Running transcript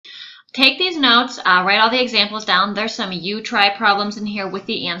take these notes, write all the examples down. There's some you try problems in here with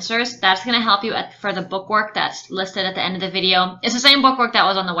the answers. That's going to help you for the bookwork that's listed at the end of the video. It's the same bookwork that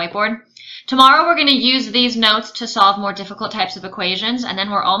was on the whiteboard. Tomorrow we're going to use these notes to solve more difficult types of equations, and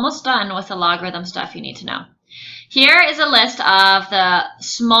then we're almost done with the logarithm stuff you need to know. Here is a list of the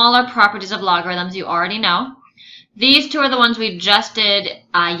smaller properties of logarithms you already know. These two are the ones we just did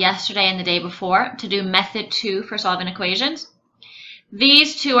yesterday and the day before to do method 2 for solving equations.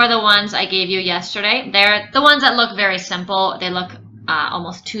 These two are the ones I gave you yesterday. They're the ones that look very simple. They look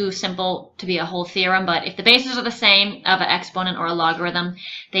almost too simple to be a whole theorem, but if the bases are the same of an exponent or a logarithm,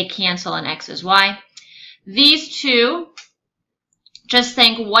 they cancel and x is y. These two, just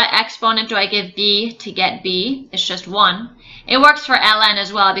think, what exponent do I give b to get b? It's just 1. It works for ln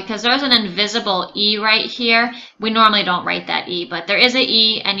as well because there's an invisible e right here. We normally don't write that e, but there is an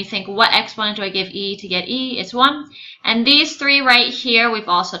e, and you think, what exponent do I give e to get e? It's 1. And these three right here we've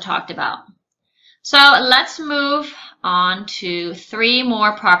also talked about. So let's move on to 3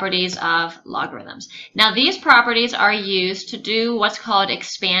 more properties of logarithms. Now these properties are used to do what's called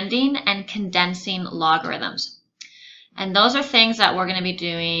expanding and condensing logarithms. And those are things that we're going to be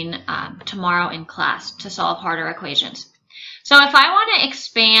doing tomorrow in class to solve harder equations. So if I want to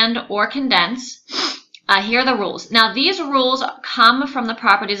expand or condense, here are the rules. Now these rules come from the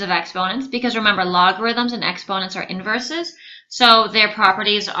properties of exponents because remember, logarithms and exponents are inverses, so their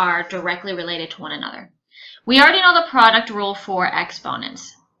properties are directly related to one another. We already know the product rule for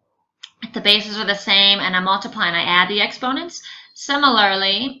exponents. If the bases are the same and I multiply and I add the exponents,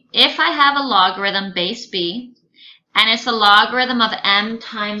 similarly, if I have a logarithm base b and it's a logarithm of m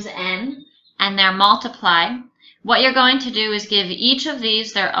times n and they're multiplied, what you're going to do is give each of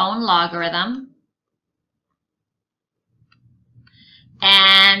these their own logarithm,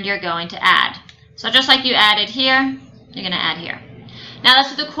 and you're going to add. So just like you added here, you're going to add here. Now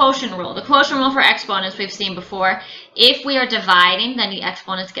that's the quotient rule. The quotient rule for exponents we've seen before. If we are dividing, then the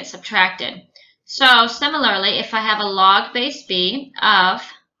exponents get subtracted. So similarly, if I have a log base b of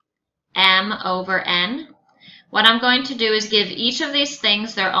m over n, what I'm going to do is give each of these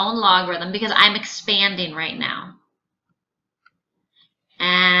things their own logarithm because I'm expanding right now.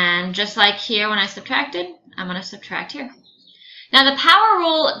 And just like here when I subtracted, I'm going to subtract here. Now the power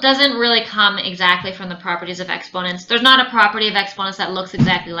rule doesn't really come exactly from the properties of exponents. There's not a property of exponents that looks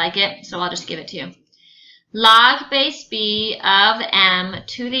exactly like it, so I'll just give it to you. Log base b of m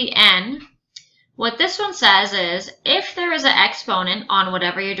to the n. What this one says is if there is an exponent on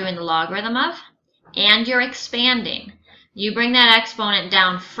whatever you're doing the logarithm of, and you're expanding, you bring that exponent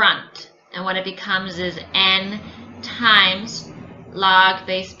down front, and what it becomes is n times log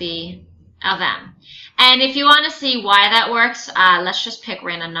base b of m. And if you want to see why that works, let's just pick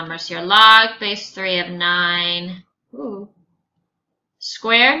random numbers here. Log base 3 of 9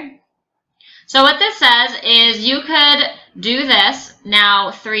 squared. So what this says is you could do this.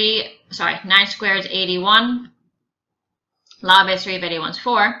 Now 9 squared is 81. Log base 3 of 81 is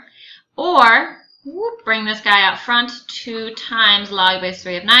 4. Or bring this guy out front, 2 times log base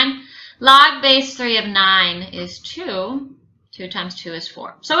 3 of 9. Log base 3 of 9 is 2. 2 times 2 is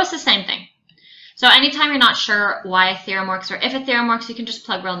 4. So it's the same thing. So anytime you're not sure why a theorem works or if a theorem works, you can just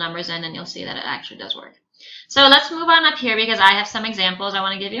plug real numbers in and you'll see that it actually does work. So let's move on up here because I have some examples I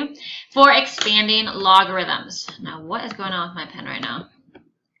want to give you for expanding logarithms. Now what is going on with my pen right now?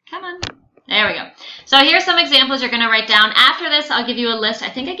 Come on. There we go. So here's some examples you're going to write down. After this, I'll give you a list. I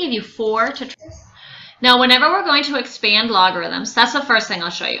think I gave you 4 to try. Now, whenever we're going to expand logarithms, that's the first thing I'll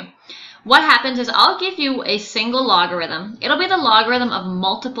show you. What happens is I'll give you a single logarithm. It'll be the logarithm of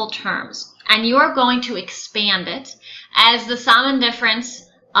multiple terms, and you are going to expand it as the sum and difference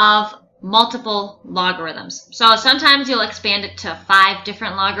of multiple logarithms. So sometimes you'll expand it to 5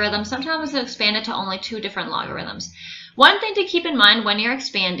 different logarithms. Sometimes you'll expand it to only 2 different logarithms. One thing to keep in mind when you're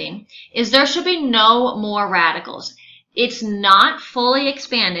expanding is there should be no more radicals. It's not fully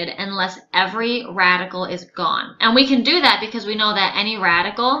expanded unless every radical is gone. And we can do that because we know that any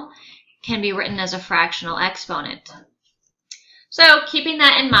radical can be written as a fractional exponent. So keeping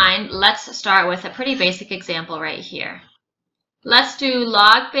that in mind, let's start with a pretty basic example right here. Let's do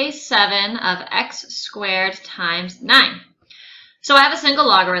log base 7 of x squared times 9. So I have a single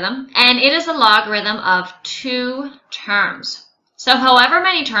logarithm, and it is a logarithm of 2 terms. So however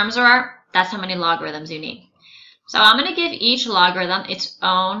many terms there are, that's how many logarithms you need. So I'm going to give each logarithm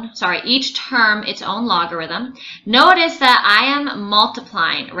each term its own logarithm. Notice that I am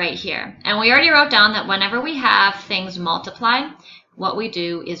multiplying right here. And we already wrote down that whenever we have things multiplied, what we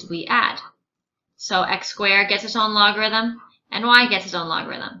do is we add. So x squared gets its own logarithm, and y gets its own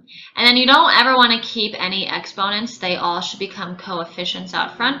logarithm. And then you don't ever want to keep any exponents. They all should become coefficients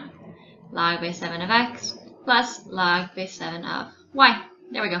out front. log base 7 of x plus log base 7 of y.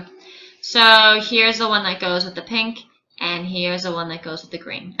 There we go. So here's the one that goes with the pink, and here's the one that goes with the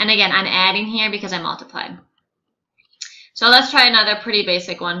green. And again, I'm adding here because I multiplied. So let's try another pretty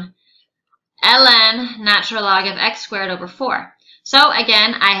basic one. ln natural log of x squared over 4. So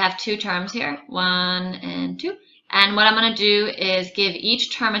again, I have two terms here, 1 and 2. And what I'm going to do is give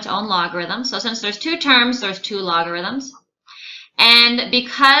each term its own logarithm. So since there's two terms, there's two logarithms. And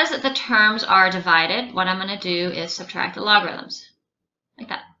because the terms are divided, what I'm going to do is subtract the logarithms, like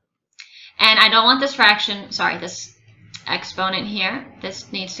that. And I don't want this fraction, sorry, this exponent here.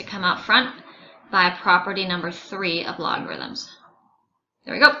 This needs to come out front by property number 3 of logarithms.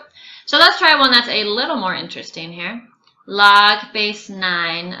 There we go. So let's try one that's a little more interesting here. Log base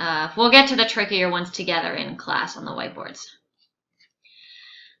 9 of, we'll get to the trickier ones together in class on the whiteboards.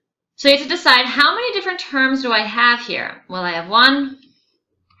 So you have to decide how many different terms do I have here? Well, I have 1,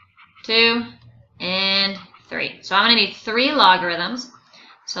 2, and 3. So I'm going to need 3 logarithms.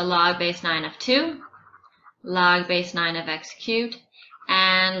 So log base 9 of 2, log base 9 of x cubed,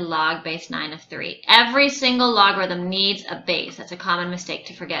 and log base 9 of 3. Every single logarithm needs a base. That's a common mistake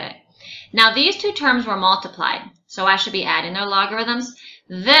to forget it. Now these two terms were multiplied, so I should be adding their logarithms.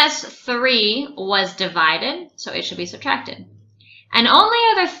 This 3 was divided, so it should be subtracted. And only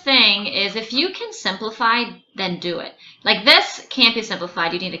other thing is if you can simplify, then do it. Like this can't be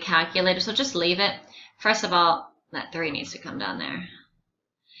simplified, you need a calculator, so just leave it. First of all, that 3 needs to come down there.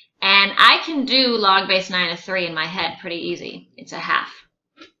 And I can do log base 9 of 3 in my head pretty easy. It's a half.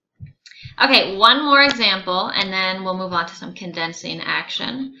 Okay, one more example, and then we'll move on to some condensing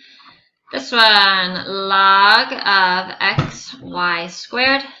action. This one, log of xy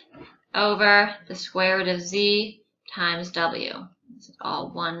squared over the square root of z times w. This is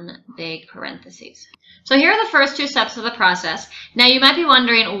all one big parentheses. So here are the first two steps of the process. Now you might be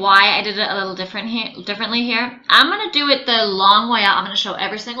wondering why I did it a little differently here. I'm going to do it the long way out. I'm going to show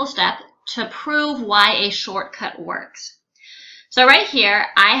every single step to prove why a shortcut works. So right here,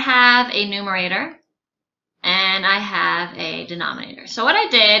 I have a numerator and I have a denominator. So what I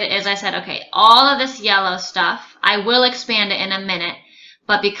did is I said, okay, all of this yellow stuff, I will expand it in a minute,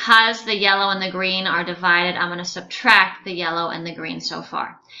 but because the yellow and the green are divided, I'm going to subtract the yellow and the green so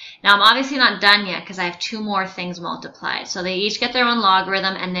far. Now I'm obviously not done yet because I have two more things multiplied. So they each get their own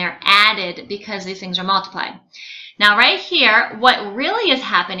logarithm and they're added because these things are multiplied. Now right here, what really is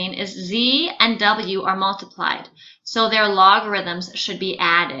happening is z and w are multiplied. So their logarithms should be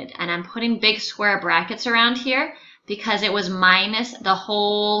added. And I'm putting big square brackets around here because it was minus the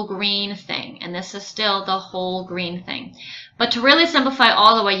whole green thing. And this is still the whole green thing. But to really simplify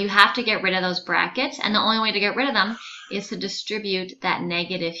all the way, you have to get rid of those brackets. And the only way to get rid of them is to distribute that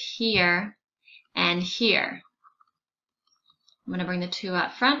negative here and here. I'm going to bring the 2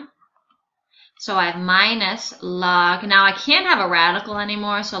 out front. So I have minus log. Now I can't have a radical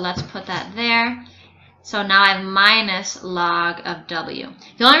anymore, so let's put that there. So now I have minus log of w.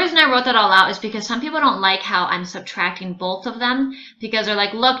 The only reason I wrote that all out is because some people don't like how I'm subtracting both of them, because they're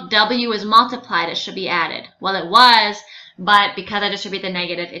like, look, w is multiplied, it should be added. Well, it was, but because I distribute the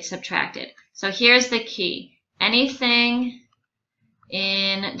negative, it's subtracted. So here's the key. Anything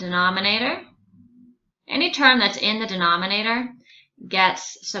in denominator, any term that's in the denominator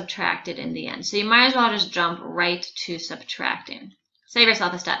gets subtracted in the end. So you might as well just jump right to subtracting. Save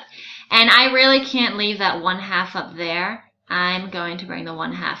yourself a step. And I really can't leave that 1/2 up there. I'm going to bring the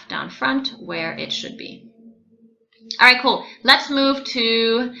 1/2 down front where it should be. All right, cool. Let's move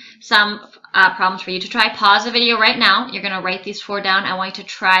to some problems for you to try. Pause the video right now. You're going to write these 4 down. I want you to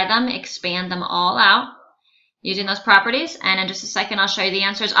try them, expand them all out using those properties. And in just a second, I'll show you the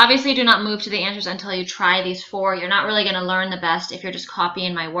answers. Obviously, do not move to the answers until you try these 4. You're not really going to learn the best if you're just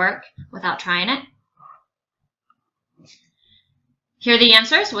copying my work without trying it. Here are the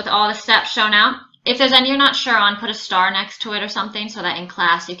answers with all the steps shown out. If there's any you're not sure on, put a star next to it or something so that in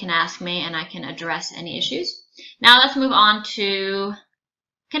class you can ask me and I can address any issues. Now let's move on to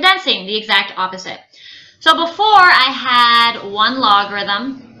condensing, the exact opposite. So before I had one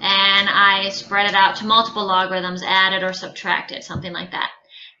logarithm and I spread it out to multiple logarithms, added or subtracted, something like that.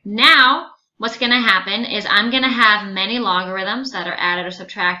 Now what's going to happen is I'm going to have many logarithms that are added or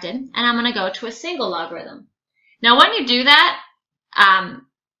subtracted, and I'm going to go to a single logarithm. Now when you do that,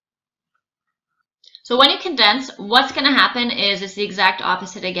 so when you condense, what's going to happen is it's the exact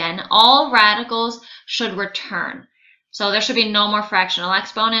opposite again. All radicals should return. So there should be no more fractional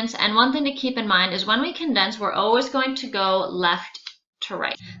exponents. And one thing to keep in mind is when we condense, we're always going to go left to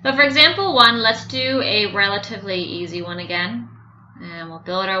right. So for example 1, let's do a relatively easy one again. And we'll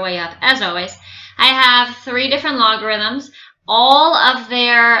build our way up as always. I have 3 different logarithms. All of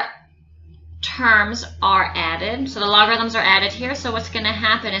their terms are added, so the logarithms are added here, so what's going to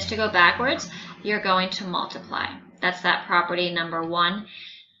happen is to go backwards, you're going to multiply. That's that property number 1.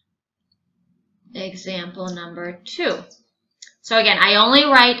 Example number 2. So again, I only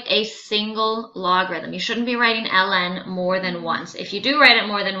write a single logarithm. You shouldn't be writing ln more than once. If you do write it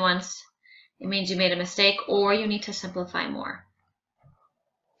more than once, it means you made a mistake or you need to simplify more.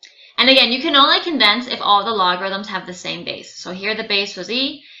 And again, you can only condense if all the logarithms have the same base. So here the base was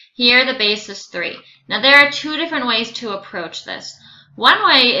e, here the base is 3. Now there are 2 different ways to approach this. One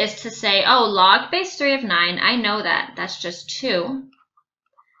way is to say, oh, log base 3 of 9, I know that. That's just 2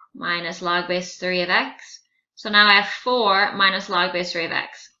 minus log base 3 of x. So now I have 4 minus log base 3 of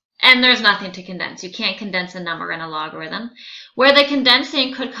x. And there's nothing to condense. You can't condense a number in a logarithm. Where the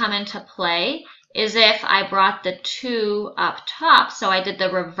condensing could come into play is if I brought the 2 up top. So I did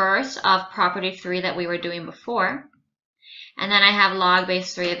the reverse of property 3 that we were doing before. And then I have log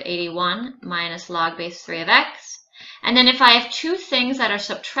base 3 of 81 minus log base 3 of x. And then if I have 2 things that are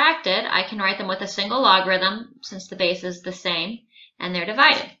subtracted, I can write them with a single logarithm since the base is the same and they're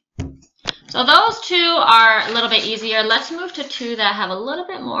divided. So those 2 are a little bit easier. Let's move to 2 that have a little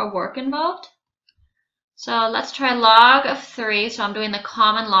bit more work involved. So let's try log of 3. So I'm doing the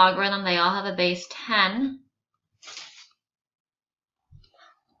common logarithm. They all have a base 10.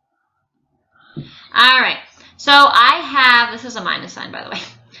 All right. So I have, this is a minus sign by the way.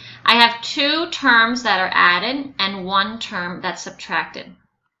 I have 2 terms that are added and 1 term that's subtracted.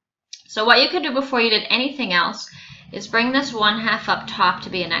 So what you could do before you did anything else is bring this 1/2 up top to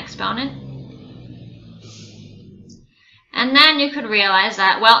be an exponent. And then you could realize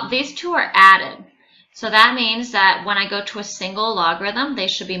that, well, these 2 are added. So that means that when I go to a single logarithm, they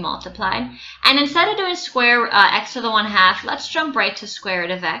should be multiplied. And instead of doing square x to the 1/2, let's jump right to square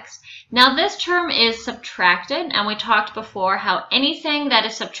root of x. Now this term is subtracted, and we talked before how anything that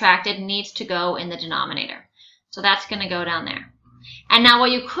is subtracted needs to go in the denominator. So that's going to go down there. And now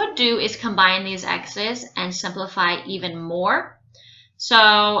what you could do is combine these x's and simplify even more.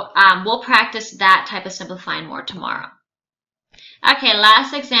 So we'll practice that type of simplifying more tomorrow. Okay,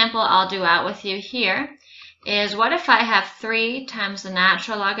 last example I'll do out with you here is what if I have 3 times the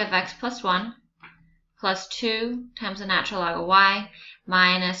natural log of x plus 1 plus 2 times the natural log of y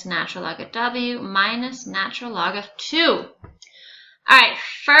minus natural log of w minus natural log of 2. All right,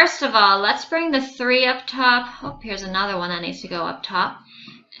 first of all, let's bring the 3 up top. Oh, here's another one that needs to go up top.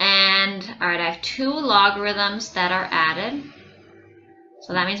 And all right, I have 2 logarithms that are added.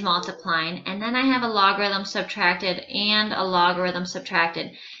 So that means multiplying. And then I have a logarithm subtracted and a logarithm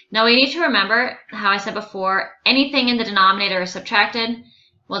subtracted. Now we need to remember how I said before, anything in the denominator is subtracted.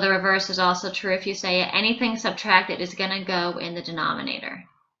 Well, the reverse is also true if you say it. Anything subtracted is going to go in the denominator.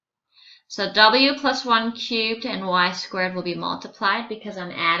 So w plus 1 cubed and y squared will be multiplied because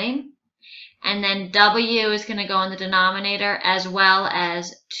I'm adding. And then w is going to go in the denominator as well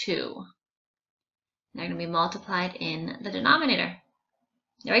as 2. They're going to be multiplied in the denominator.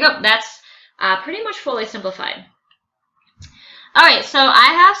 There we go. That's pretty much fully simplified. All right, so I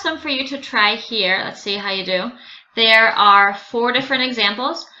have some for you to try here. Let's see how you do. There are 4 different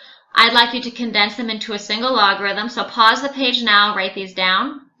examples. I'd like you to condense them into a single logarithm. So pause the page now, write these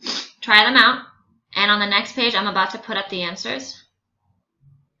down, try them out. And on the next page, I'm about to put up the answers.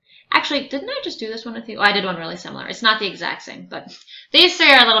 Actually, didn't I just do this one with you? Oh, I did one really similar. It's not the exact same, but these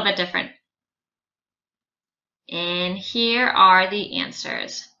 3 are a little bit different. And here are the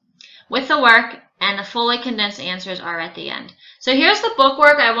answers with the work, and the fully condensed answers are at the end. So here's the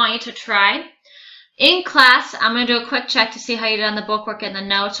bookwork I want you to try. In class, I'm going to do a quick check to see how you did on the bookwork and the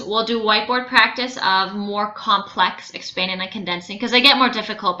notes. We'll do whiteboard practice of more complex expanding and condensing because they get more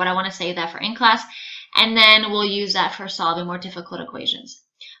difficult, but I want to save that for in class. And then we'll use that for solving more difficult equations.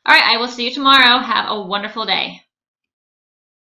 All right, I will see you tomorrow. Have a wonderful day.